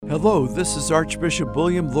Hello, this is Archbishop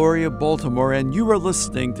William Lori of Baltimore, and you are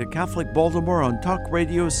listening to Catholic Baltimore on Talk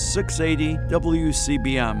Radio 680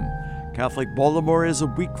 WCBM. Catholic Baltimore is a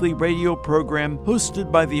weekly radio program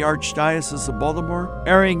hosted by the Archdiocese of Baltimore,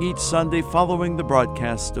 airing each Sunday following the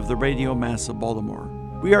broadcast of the Radio Mass of Baltimore.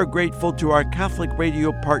 We are grateful to our Catholic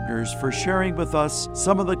radio partners for sharing with us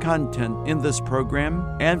some of the content in this program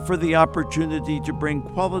and for the opportunity to bring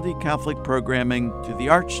quality Catholic programming to the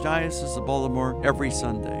Archdiocese of Baltimore every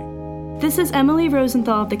Sunday. This is Emily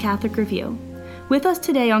Rosenthal of the Catholic Review. With us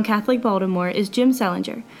today on Catholic Baltimore is Jim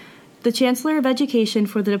Selinger, the Chancellor of Education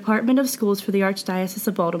for the Department of Schools for the Archdiocese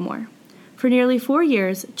of Baltimore. For nearly 4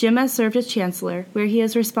 years, Jim has served as Chancellor, where he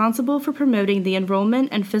is responsible for promoting the enrollment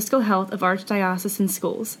and fiscal health of Archdiocesan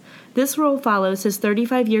schools. This role follows his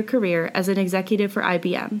 35-year career as an executive for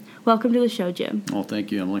IBM. Welcome to the show, Jim. Oh,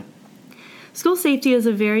 thank you, Emily. School safety is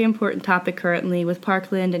a very important topic currently with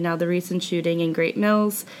Parkland and now the recent shooting in Great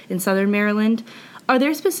Mills in southern Maryland. Are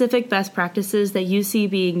there specific best practices that you see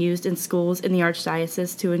being used in schools in the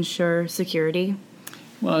Archdiocese to ensure security?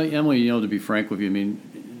 Well, Emily, to be frank with you,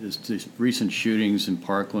 the recent shootings in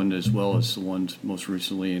Parkland, as well as the ones most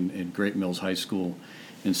recently in Great Mills High School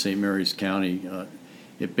in St. Mary's County,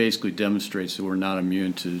 it basically demonstrates that we're not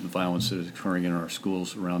immune to the violence that is occurring in our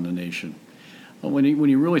schools around the nation. When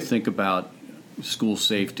you really think about school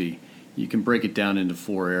safety, you can break it down into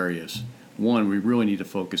 4 areas. One, we really need to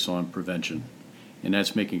focus on prevention, and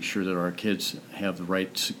that's making sure that our kids have the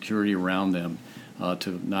right security around them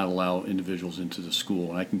to not allow individuals into the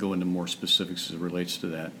school. And I can go into more specifics as it relates to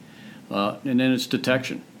that. And then it's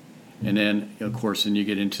detection. And then, of course, then you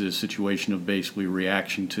get into the situation of basically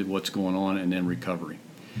reaction to what's going on and then recovery.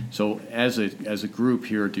 So as a group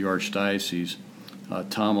here at the Archdiocese,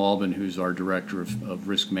 Tom Albin, who's our Director of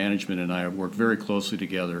Risk Management, and I have worked very closely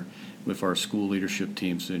together with our school leadership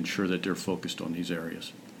teams to ensure that they're focused on these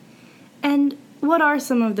areas. And what are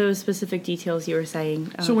some of those specific details you were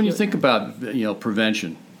saying? So when you think about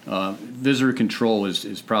prevention, visitor control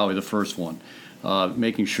is probably the first one.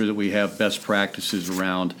 Making sure that we have best practices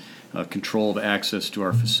around control of access to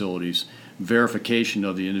our facilities, verification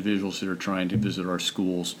of the individuals that are trying to visit our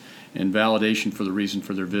schools, and validation for the reason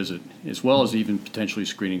for their visit, as well as even potentially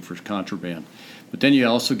screening for contraband. But then you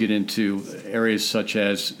also get into areas such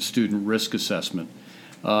as student risk assessment.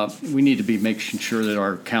 We need to be making sure that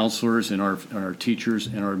our counselors and our teachers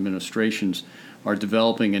and our administrations are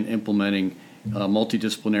developing and implementing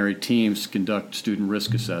multidisciplinary teams to conduct student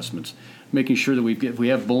risk assessments, making sure that if we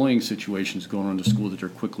have bullying situations going on in the school that they're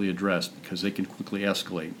quickly addressed because they can quickly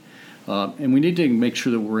escalate. And we need to make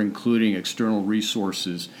sure that we're including external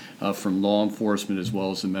resources from law enforcement as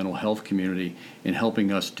well as the mental health community in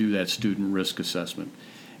helping us do that student risk assessment.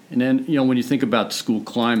 And then, when you think about school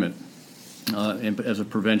climate and as a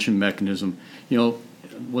prevention mechanism,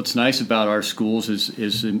 what's nice about our schools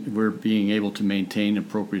is we're being able to maintain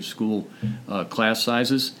appropriate school class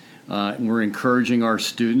sizes. And we're encouraging our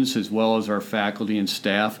students as well as our faculty and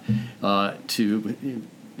staff to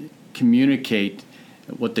communicate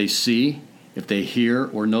what they see. If they hear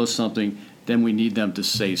or know something, then we need them to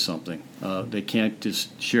say something. They can't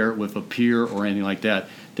just share it with a peer or anything like that.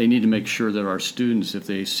 They need to make sure that our students, if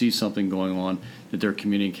they see something going on, that they're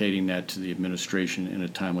communicating that to the administration in a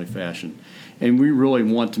timely fashion. And we really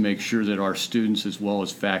want to make sure that our students as well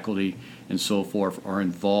as faculty and so forth are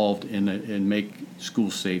involved and make school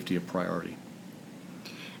safety a priority.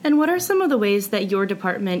 And what are some of the ways that your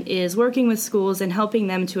department is working with schools and helping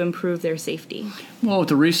them to improve their safety? Well, with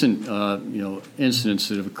the recent incidents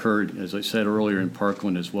that have occurred, as I said earlier, in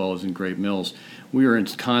Parkland as well as in Great Mills, we are in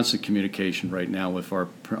constant communication right now with our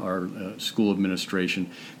school administration,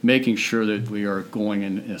 making sure that we are going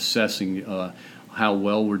and assessing how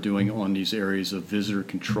well we're doing on these areas of visitor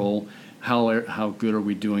control, how good are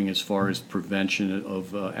we doing as far as prevention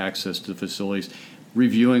of access to facilities,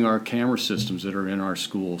 reviewing our camera systems that are in our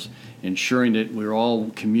schools, ensuring that we're all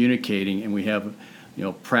communicating and we have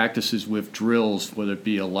practices with drills, whether it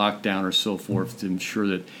be a lockdown or so forth, to ensure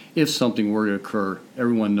that if something were to occur,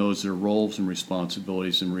 everyone knows their roles and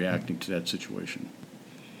responsibilities in reacting to that situation.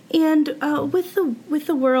 And with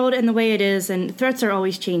the world and the way it is, and threats are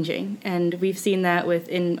always changing, and we've seen that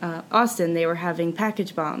in Austin, they were having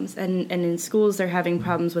package bombs, and in schools they're having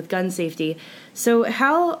problems with gun safety. So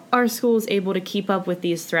how are schools able to keep up with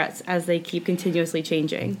these threats as they keep continuously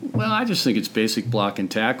changing? Well, I just think it's basic block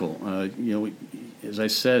and tackle. As I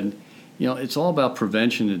said, it's all about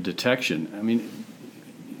prevention and detection.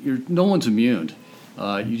 No one's immune.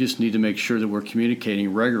 You just need to make sure that we're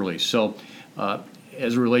communicating regularly. So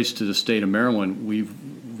as it relates to the state of Maryland, we've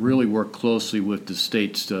really worked closely with the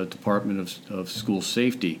state's Department of School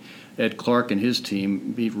Safety Ed Clark and his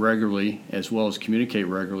team meet regularly as well as communicate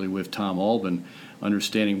regularly with Tom Albin,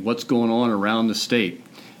 understanding what's going on around the state.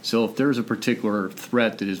 So if there's a particular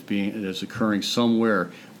threat that is occurring somewhere,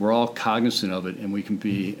 we're all cognizant of it, and we can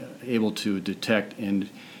be able to detect and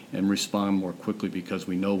respond more quickly because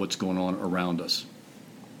we know what's going on around us.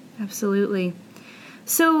 Absolutely.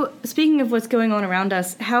 So speaking of what's going on around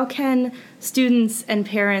us, how can students and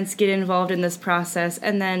parents get involved in this process?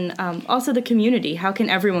 And then also the community, how can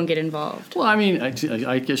everyone get involved? Well, I mean,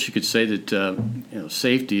 I guess you could say that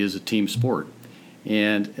safety is a team sport.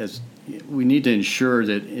 And as we need to ensure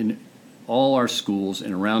that in all our schools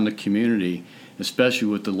and around the community, especially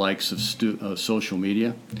with the likes of social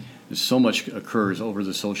media, so much occurs over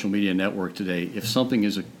the social media network today. If something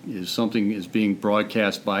is being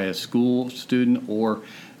broadcast by a school student or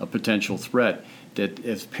a potential threat, that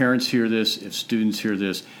if parents hear this, if students hear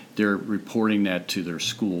this, they're reporting that to their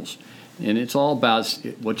schools. And it's all about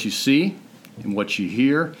what you see and what you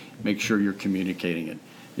hear. Make sure you're communicating it.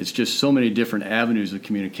 It's just so many different avenues of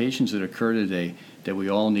communications that occur today that we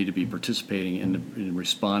all need to be participating in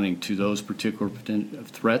responding to those particular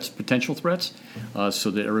potential threats,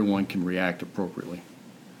 so that everyone can react appropriately.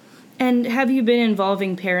 And have you been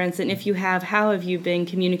involving parents? And if you have, how have you been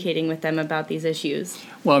communicating with them about these issues?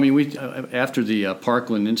 Well, I mean, after the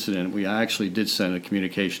Parkland incident, we actually did send a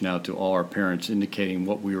communication out to all our parents indicating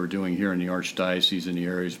what we were doing here in the Archdiocese in the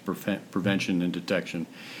areas of prevention and detection.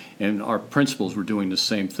 And our principals were doing the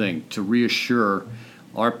same thing to reassure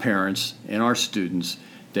our parents and our students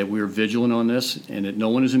that we are vigilant on this and that no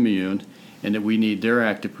one is immune and that we need their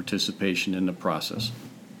active participation in the process.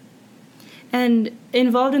 And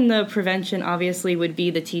involved in the prevention, obviously, would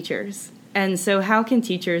be the teachers. And so how can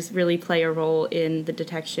teachers really play a role in the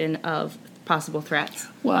detection of possible threats?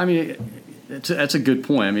 Well, I mean, that's a good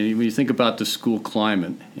point. I mean, when you think about the school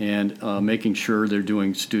climate and making sure they're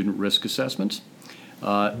doing student risk assessments,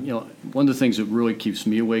 one of the things that really keeps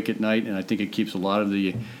me awake at night, and I think it keeps a lot of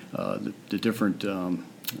the different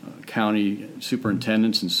county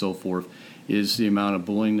superintendents and so forth, is the amount of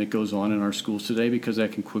bullying that goes on in our schools today, because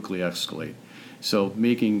that can quickly escalate. So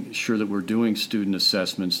making sure that we're doing student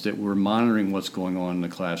assessments, that we're monitoring what's going on in the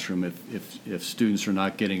classroom, if students are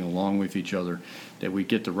not getting along with each other, that we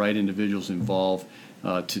get the right individuals involved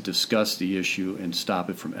to discuss the issue and stop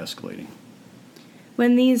it from escalating.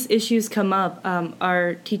 When these issues come up,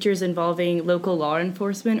 are teachers involving local law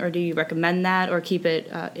enforcement, or do you recommend that or keep it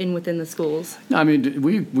within the schools? No, I mean,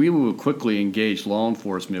 we will quickly engage law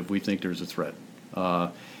enforcement if we think there's a threat.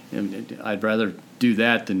 And I'd rather do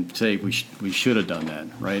that than say we should have done that,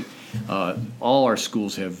 right? All our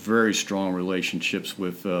schools have very strong relationships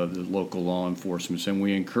with the local law enforcement, and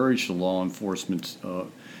we encourage the law enforcement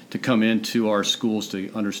to come into our schools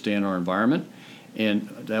to understand our environment. And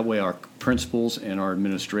that way our principals and our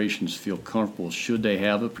administrations feel comfortable. Should they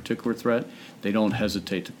have a particular threat, they don't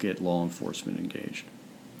hesitate to get law enforcement engaged.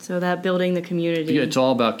 So that building the community. Yeah, it's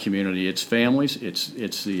all about community. It's families, it's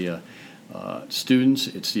the students,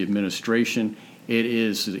 it's the administration, it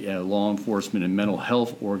is the law enforcement and mental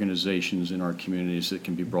health organizations in our communities that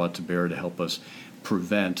can be brought to bear to help us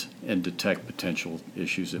prevent and detect potential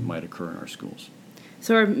issues that might occur in our schools.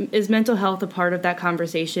 So is mental health a part of that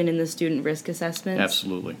conversation in the student risk assessment?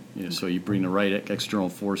 Absolutely. Yeah, so you bring the right external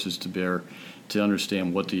forces to bear to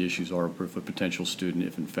understand what the issues are for a potential student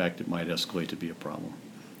if, in fact, it might escalate to be a problem.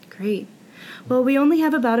 Great. Well, we only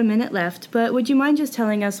have about a minute left, but would you mind just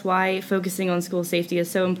telling us why focusing on school safety is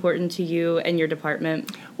so important to you and your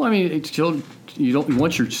department? Well, I mean, you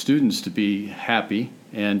want your students to be happy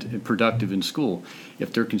and productive in school.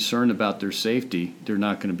 If they're concerned about their safety, they're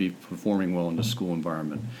not going to be performing well in the school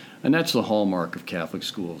environment. And that's the hallmark of Catholic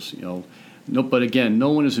schools. But again, no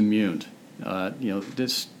one is immune.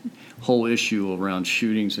 This whole issue around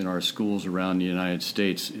shootings in our schools around the United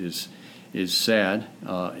States is sad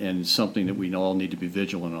and something that we all need to be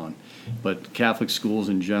vigilant on. But Catholic schools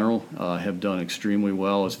in general have done extremely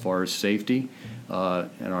well as far as safety,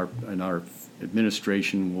 and our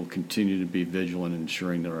administration will continue to be vigilant in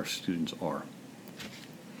ensuring that our students are.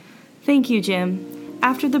 Thank you, Jim.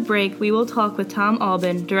 After the break, we will talk with Tom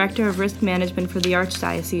Albin, Director of Risk Management for the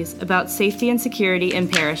Archdiocese, about safety and security in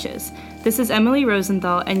parishes. This is Emily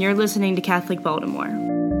Rosenthal, and you're listening to Catholic Baltimore.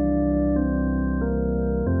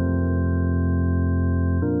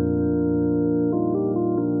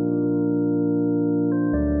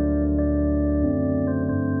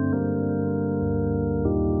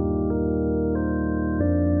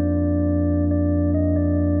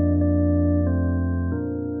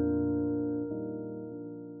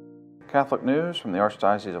 Catholic news from the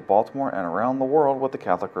Archdiocese of Baltimore and around the world with the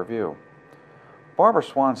Catholic Review. Barbara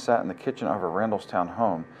Swan sat in the kitchen of her Randallstown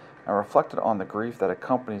home and reflected on the grief that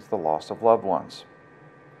accompanies the loss of loved ones.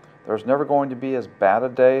 "There's never going to be as bad a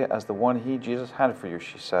day as the one Jesus had for you,"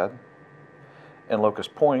 she said. In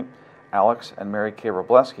Locust Point, Alex and Mary Kay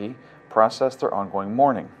Wroblewski processed their ongoing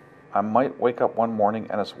mourning. "I might wake up one morning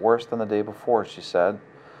and it's worse than the day before," she said.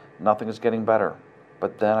 "Nothing is getting better.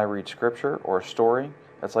 But then I read scripture or a story.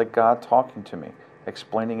 It's like God talking to me,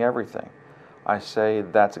 explaining everything. I say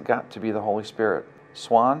that's got to be the Holy Spirit."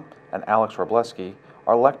 Swan and Alex Wroblewski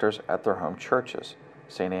are lectors at their home churches,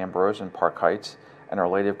 St. Ambrose in Park Heights and Our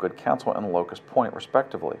Lady of Good Counsel in Locust Point,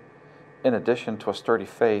 respectively. In addition to a sturdy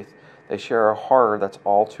faith, they share a horror that's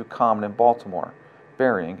all too common in Baltimore,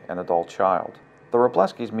 burying an adult child. The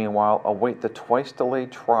Wroblewskis, meanwhile, await the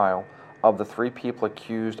twice-delayed trial of the 3 people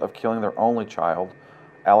accused of killing their only child,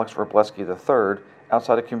 Alex Wroblewski III,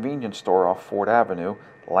 outside a convenience store off Ford Avenue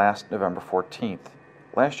last November 14th.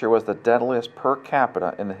 Last year was the deadliest per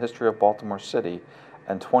capita in the history of Baltimore City,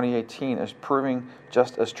 and 2018 is proving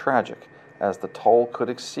just as tragic, as the toll could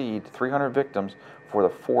exceed 300 victims for the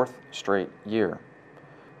 4th straight year.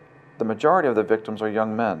 The majority of the victims are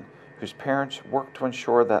young men, whose parents work to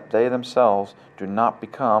ensure that they themselves do not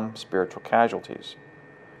become spiritual casualties.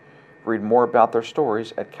 Read more about their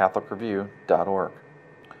stories at CatholicReview.org.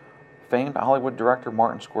 Famed Hollywood director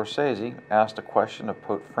Martin Scorsese asked a question of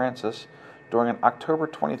Pope Francis during an October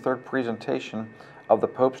 23rd presentation of the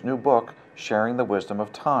Pope's new book, Sharing the Wisdom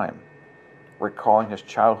of Time. Recalling his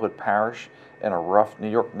childhood parish in a rough New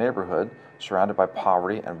York neighborhood surrounded by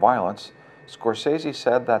poverty and violence, Scorsese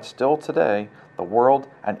said that still today, the world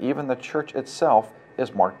and even the church itself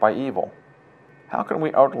is marked by evil. How can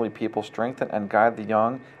we elderly people strengthen and guide the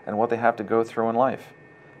young and what they have to go through in life?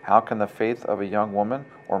 How can the faith of a young woman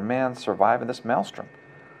or man survive in this maelstrom?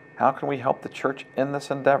 How can we help the church in this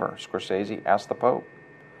endeavor? Scorsese asked the Pope.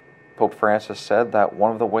 Pope Francis said that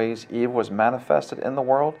one of the ways evil is manifested in the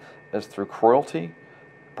world is through cruelty,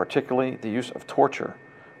 particularly the use of torture,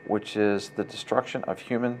 which is the destruction of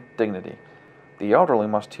human dignity. The elderly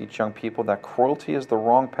must teach young people that cruelty is the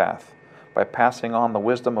wrong path by passing on the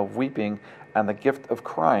wisdom of weeping and the gift of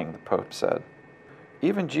crying, the Pope said.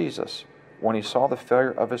 Even Jesus, when he saw the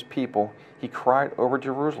failure of his people, he cried over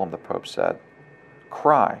Jerusalem, the Pope said.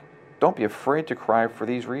 Cry. Don't be afraid to cry for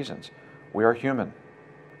these reasons. We are human.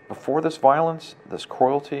 Before this violence, this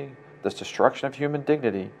cruelty, this destruction of human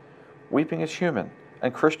dignity, weeping is human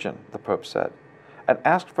and Christian, the Pope said, and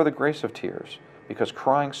asked for the grace of tears, because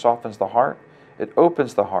crying softens the heart, it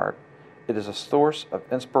opens the heart, it is a source of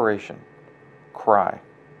inspiration. Cry.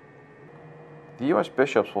 The U.S.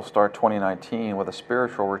 bishops will start 2019 with a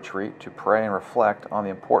spiritual retreat to pray and reflect on the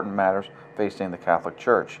important matters facing the Catholic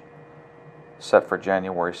Church. Set for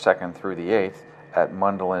January 2nd through the 8th at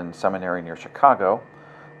Mundelein Seminary near Chicago,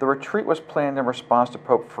 the retreat was planned in response to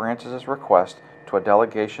Pope Francis's request to a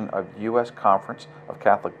delegation of U.S. Conference of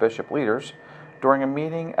Catholic Bishop Leaders during a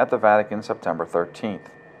meeting at the Vatican September 13th.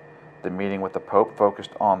 The meeting with the Pope focused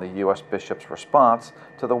on the U.S. bishops' response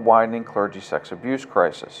to the widening clergy sex abuse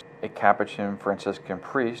crisis. A Capuchin Franciscan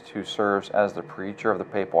priest who serves as the preacher of the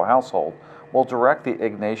papal household will direct the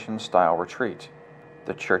Ignatian-style retreat.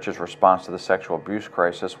 The Church's response to the sexual abuse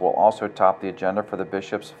crisis will also top the agenda for the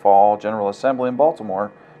bishops' Fall General Assembly in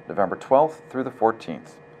Baltimore, November 12th through the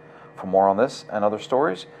 14th. For more on this and other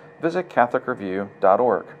stories, visit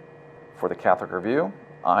CatholicReview.org. For the Catholic Review,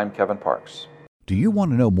 I'm Kevin Parks. Do you want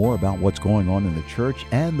to know more about what's going on in the church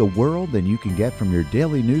and the world than you can get from your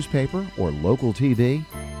daily newspaper or local TV?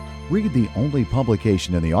 Read the only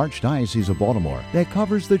publication in the Archdiocese of Baltimore that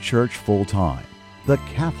covers the church full-time, the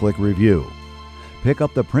Catholic Review. Pick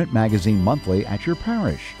up the print magazine monthly at your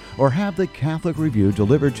parish or have the Catholic Review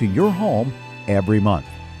delivered to your home every month.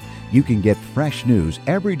 You can get fresh news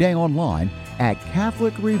every day online at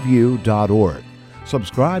CatholicReview.org.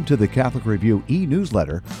 Subscribe to the Catholic Review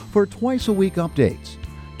e-newsletter for twice-a-week updates.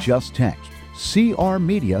 Just text CR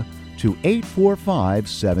Media to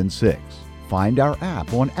 84576. Find our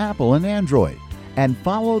app on Apple and Android, and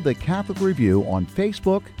follow the Catholic Review on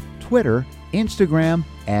Facebook, Twitter, Instagram,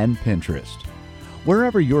 and Pinterest.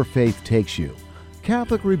 Wherever your faith takes you,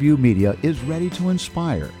 Catholic Review Media is ready to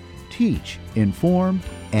inspire, teach, inform,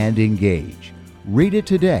 and engage. Read it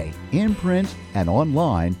today in print and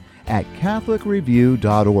online at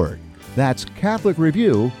CatholicReview.org. That's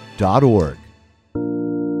CatholicReview.org.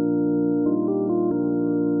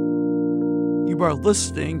 You are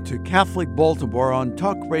listening to Catholic Baltimore on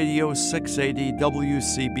Talk Radio 680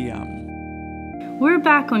 WCBM. We're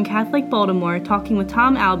back on Catholic Baltimore talking with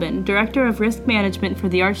Tom Albin, Director of Risk Management for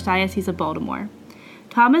the Archdiocese of Baltimore.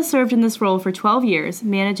 Tom has served in this role for 12 years,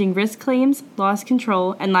 managing risk claims, loss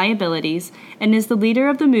control, and liabilities, and is the leader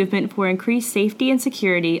of the movement for increased safety and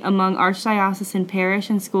security among Archdiocesan parish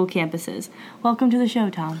and school campuses. Welcome to the show,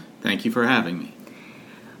 Tom. Thank you for having me.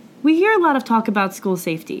 We hear a lot of talk about school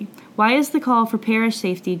safety. Why is the call for parish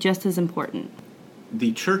safety just as important?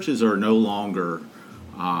 The churches are no longer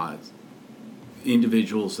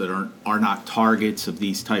individuals that are not targets of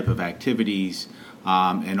these type of activities,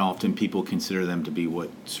 and often people consider them to be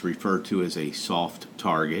what's referred to as a soft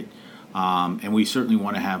target. And we certainly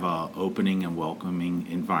want to have an opening and welcoming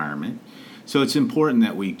environment. So it's important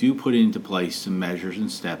that we do put into place some measures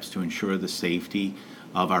and steps to ensure the safety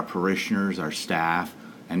of our parishioners, our staff,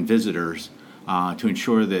 and visitors, to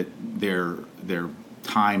ensure that their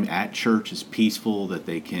time at church is peaceful, that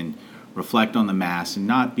they can reflect on the Mass and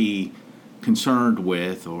not be concerned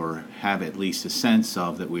with or have at least a sense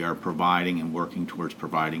of that we are providing and working towards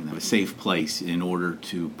providing them a safe place in order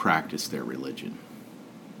to practice their religion.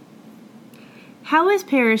 How is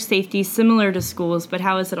parish safety similar to schools, but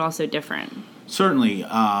how is it also different? Certainly,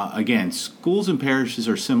 again, schools and parishes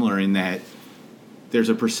are similar in that there's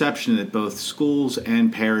a perception that both schools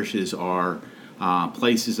and parishes are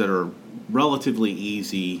places that are relatively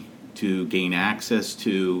easy to gain access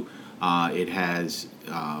to. It has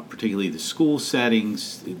particularly the school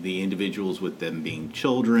settings, the individuals with them being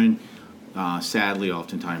children. Sadly,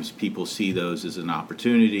 oftentimes people see those as an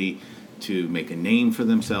opportunity to make a name for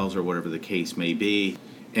themselves or whatever the case may be.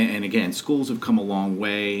 And again, schools have come a long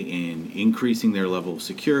way in increasing their level of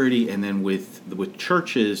security. And then with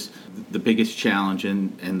churches, the biggest challenge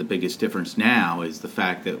and the biggest difference now is the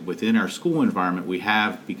fact that within our school environment, we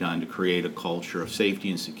have begun to create a culture of safety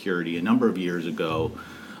and security a number of years ago,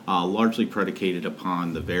 largely predicated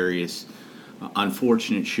upon the various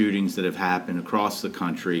unfortunate shootings that have happened across the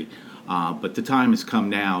country. But the time has come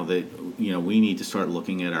now that we need to start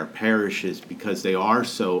looking at our parishes because they are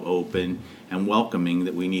so open and welcoming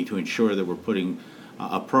that we need to ensure that we're putting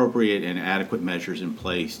appropriate and adequate measures in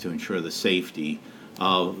place to ensure the safety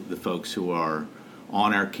of the folks who are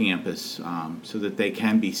on our campus, so that they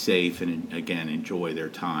can be safe and, again, enjoy their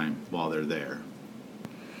time while they're there.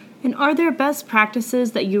 And are there best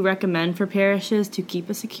practices that you recommend for parishes to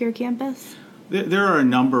keep a secure campus? There are a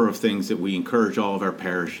number of things that we encourage all of our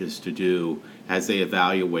parishes to do as they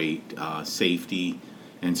evaluate safety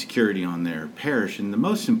and security on their parish. And the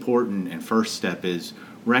most important and first step is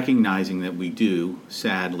recognizing that we do,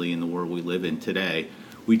 sadly, in the world we live in today,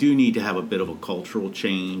 we do need to have a bit of a cultural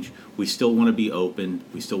change. We still want to be open.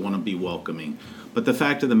 We still want to be welcoming. But the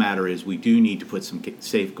fact of the matter is we do need to put some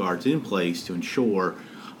safeguards in place to ensure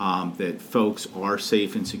that folks are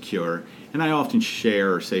safe and secure. And I often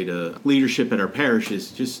share or say to leadership at our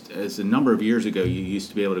parishes, just as a number of years ago, you used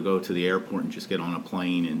to be able to go to the airport and just get on a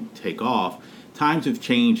plane and take off. Times have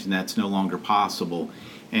changed and that's no longer possible.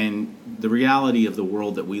 And the reality of the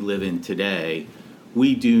world that we live in today,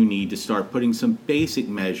 we do need to start putting some basic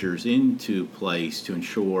measures into place to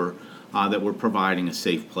ensure that we're providing a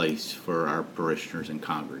safe place for our parishioners and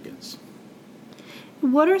congregants.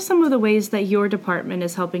 What are some of the ways that your department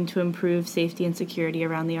is helping to improve safety and security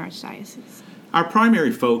around the Archdiocese? Our primary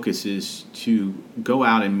focus is to go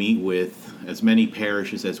out and meet with as many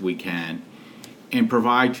parishes as we can and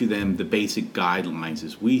provide to them the basic guidelines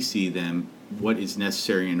as we see them, what is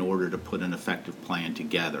necessary in order to put an effective plan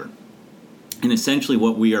together. And essentially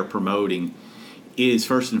what we are promoting is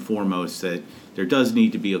first and foremost that there does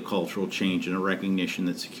need to be a cultural change and a recognition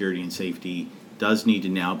that security and safety does need to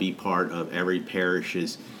now be part of every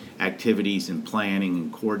parish's activities and planning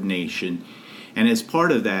and coordination. And as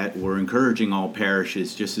part of that, we're encouraging all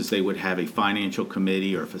parishes, just as they would have a financial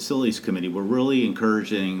committee or a facilities committee, we're really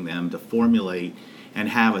encouraging them to formulate and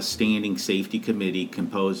have a standing safety committee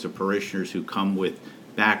composed of parishioners who come with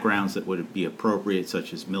backgrounds that would be appropriate,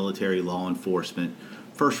 such as military, law enforcement,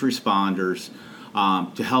 first responders,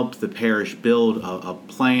 to help the parish build a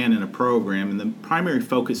plan and a program. And the primary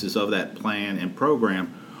focuses of that plan and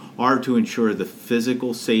program are to ensure the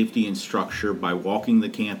physical safety and structure by walking the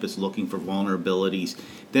campus, looking for vulnerabilities,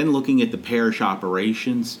 then looking at the parish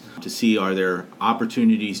operations to see are there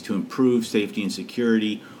opportunities to improve safety and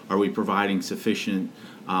security, are we providing sufficient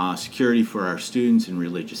security for our students in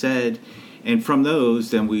religious ed, and from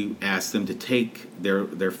those then we ask them to take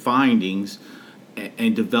their findings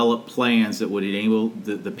and develop plans that would enable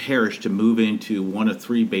the parish to move into one of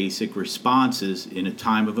three basic responses in a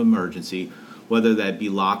time of emergency, whether that be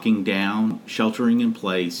locking down, sheltering in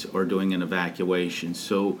place, or doing an evacuation.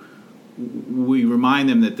 So we remind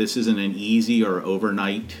them that this isn't an easy or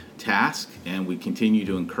overnight task, and we continue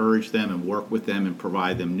to encourage them and work with them and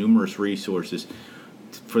provide them numerous resources.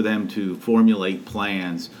 for them to formulate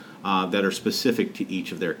plans that are specific to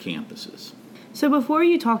each of their campuses. So before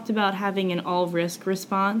you talked about having an all-risk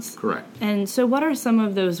response. Correct. And so what are some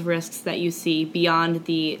of those risks that you see beyond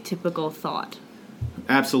the typical thought?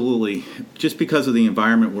 Absolutely. Just because of the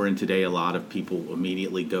environment we're in today, a lot of people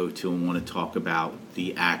immediately go to and want to talk about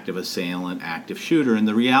the active assailant, active shooter. And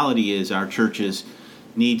the reality is our churches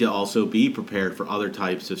need to also be prepared for other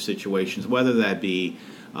types of situations, whether that be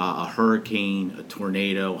a hurricane, a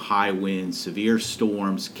tornado, high winds, severe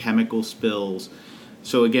storms, chemical spills.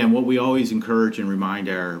 So again, what we always encourage and remind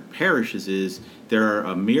our parishes is there are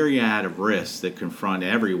a myriad of risks that confront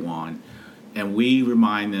everyone, and we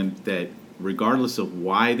remind them that regardless of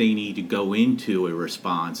why they need to go into a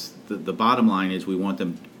response, the bottom line is we want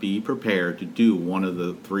them to be prepared to do one of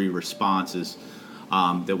the three responses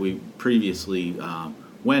that we previously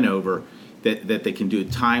went over, that they can do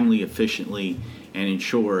it timely, efficiently, and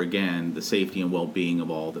ensure, again, the safety and well-being of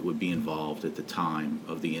all that would be involved at the time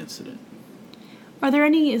of the incident. Are there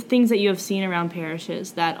any things that you have seen around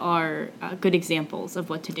parishes that are good examples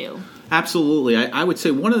of what to do? Absolutely. I would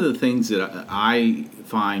say one of the things that I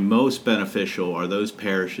find most beneficial are those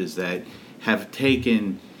parishes that have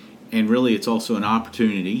taken, and really it's also an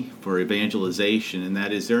opportunity for evangelization, and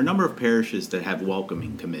that is there are a number of parishes that have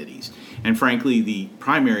welcoming committees. And frankly, the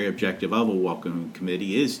primary objective of a welcoming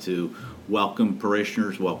committee is to welcome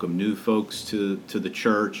parishioners, welcome new folks to the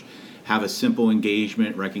church, have a simple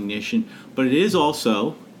engagement, recognition, but it is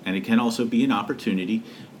also, and it can also be an opportunity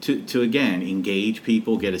to again, engage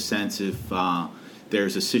people, get a sense if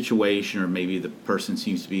there's a situation or maybe the person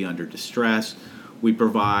seems to be under distress. We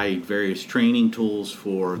provide various training tools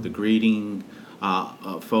for the greeting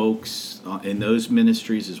folks in those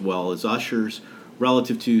ministries as well as ushers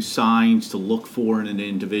relative to signs to look for in an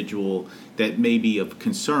individual that may be of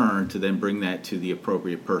concern, to then bring that to the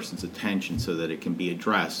appropriate person's attention so that it can be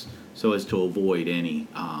addressed so as to avoid any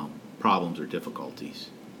problems or difficulties.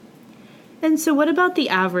 And so what about the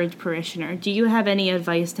average parishioner? Do you have any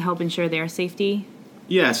advice to help ensure their safety?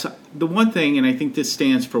 Yes. The one thing, and I think this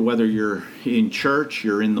stands for whether you're in church,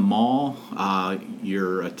 you're in the mall,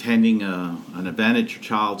 you're attending an event at your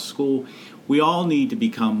child's school, we all need to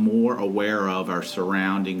become more aware of our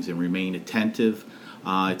surroundings and remain attentive.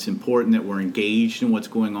 It's important that we're engaged in what's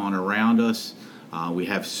going on around us. We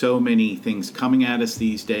have so many things coming at us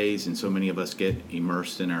these days, and so many of us get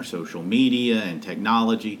immersed in our social media and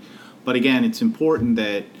technology. But again, it's important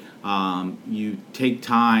that you take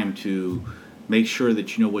time to make sure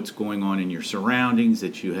that you know what's going on in your surroundings,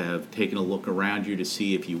 that you have taken a look around you to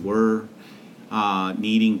see if you were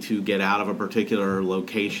needing to get out of a particular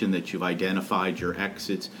location, that you've identified your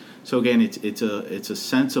exits. So again, it's a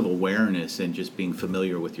sense of awareness and just being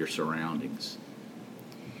familiar with your surroundings.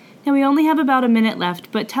 Now we only have about a minute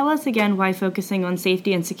left, but tell us again why focusing on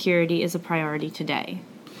safety and security is a priority today.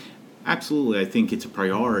 Absolutely. I think it's a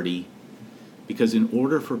priority because in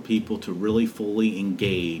order for people to really fully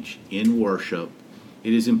engage in worship,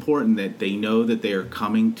 it is important that they know that they are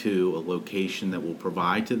coming to a location that will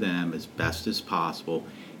provide to them as best as possible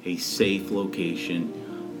a safe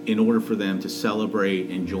location in order for them to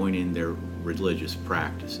celebrate and join in their religious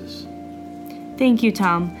practices. Thank you,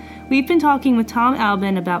 Tom. We've been talking with Tom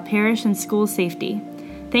Albin about parish and school safety.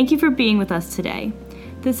 Thank you for being with us today.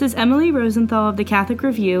 This is Emily Rosenthal of the Catholic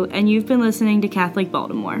Review, and you've been listening to Catholic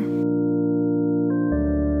Baltimore.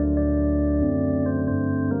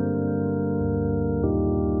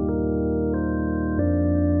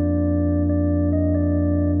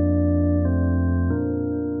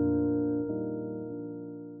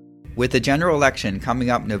 With the general election coming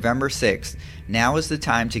up November 6th, now is the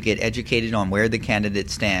time to get educated on where the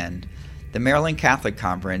candidates stand. The Maryland Catholic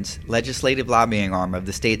Conference, legislative lobbying arm of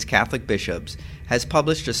the state's Catholic bishops, has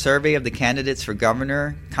published a survey of the candidates for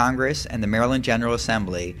governor, Congress, and the Maryland General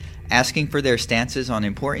Assembly, asking for their stances on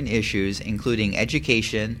important issues including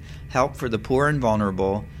education, help for the poor and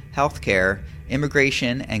vulnerable, health care,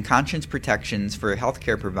 immigration, and conscience protections for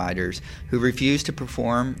healthcare providers who refuse to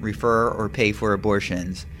perform, refer, or pay for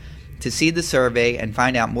abortions. To see the survey and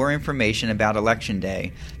find out more information about Election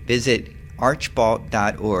Day, visit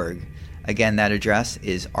archbalt.org. Again, that address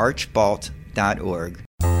is archbalt.org.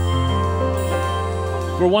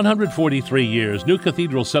 For 143 years, New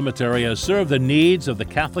Cathedral Cemetery has served the needs of the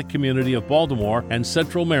Catholic community of Baltimore and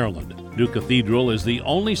Central Maryland. New Cathedral is the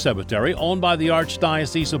only cemetery owned by the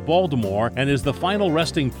Archdiocese of Baltimore and is the final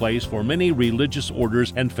resting place for many religious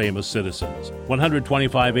orders and famous citizens.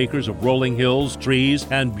 125 acres of rolling hills, trees,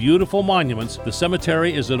 and beautiful monuments, the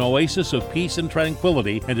cemetery is an oasis of peace and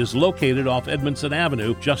tranquility and is located off Edmondson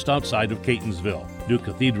Avenue just outside of Catonsville. New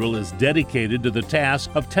Cathedral is dedicated to the task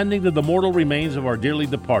of tending to the mortal remains of our dearly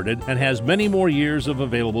departed and has many more years of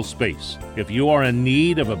available space. If you are in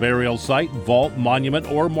need of a burial site, vault, monument,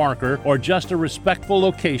 or marker, or just a respectful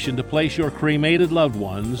location to place your cremated loved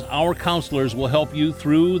ones, our counselors will help you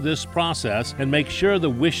through this process and make sure the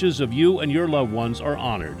wishes of you and your loved ones are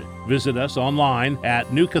honored. Visit us online at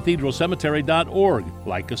newcathedralcemetery.org.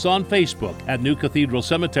 Like us on Facebook at New Cathedral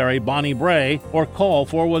Cemetery, Bonnie Bray, or call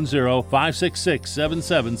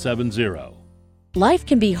 410-566-7770. Life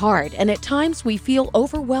can be hard, and at times we feel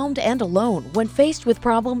overwhelmed and alone. When faced with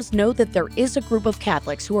problems, know that there is a group of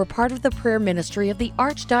Catholics who are part of the prayer ministry of the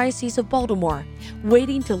Archdiocese of Baltimore,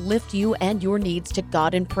 waiting to lift you and your needs to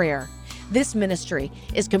God in prayer. This ministry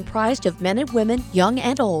is comprised of men and women, young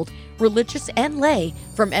and old, religious and lay,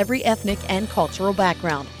 from every ethnic and cultural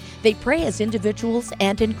background. They pray as individuals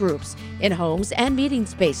and in groups, in homes and meeting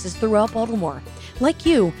spaces throughout Baltimore. Like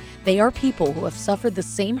you, they are people who have suffered the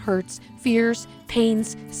same hurts, fears,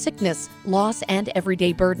 pains, sickness, loss, and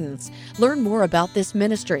everyday burdens. Learn more about this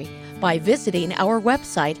ministry by visiting our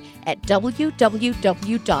website at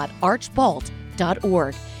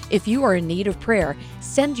www.archbalt.org. If you are in need of prayer,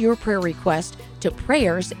 send your prayer request to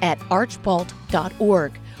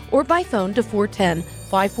prayers@archbalt.org or by phone to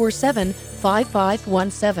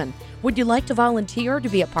 410-547-5517. Would you like to volunteer to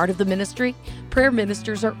be a part of the ministry? Prayer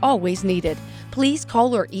ministers are always needed. Please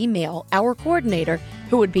call or email our coordinator,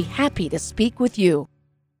 who would be happy to speak with you.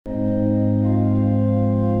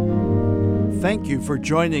 Thank you for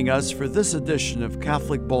joining us for this edition of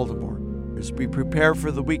Catholic Baltimore. As we prepare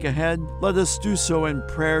for the week ahead, let us do so in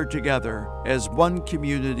prayer together as one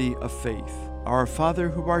community of faith. Our Father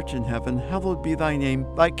who art in heaven, hallowed be thy name.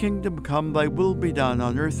 Thy kingdom come, thy will be done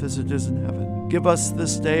on earth as it is in heaven. Give us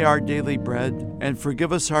this day our daily bread, and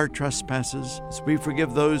forgive us our trespasses, as we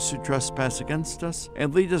forgive those who trespass against us.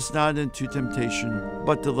 And lead us not into temptation,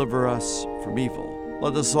 but deliver us from evil.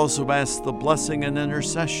 Let us also ask the blessing and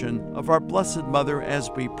intercession of our Blessed Mother as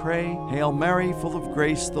we pray. Hail Mary, full of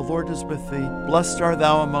grace, the Lord is with thee. Blessed art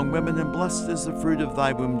thou among women, and blessed is the fruit of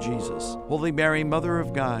thy womb, Jesus. Holy Mary, Mother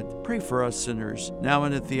of God, pray for us sinners, now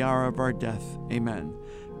and at the hour of our death. Amen.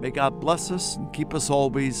 May God bless us and keep us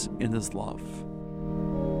always in his love.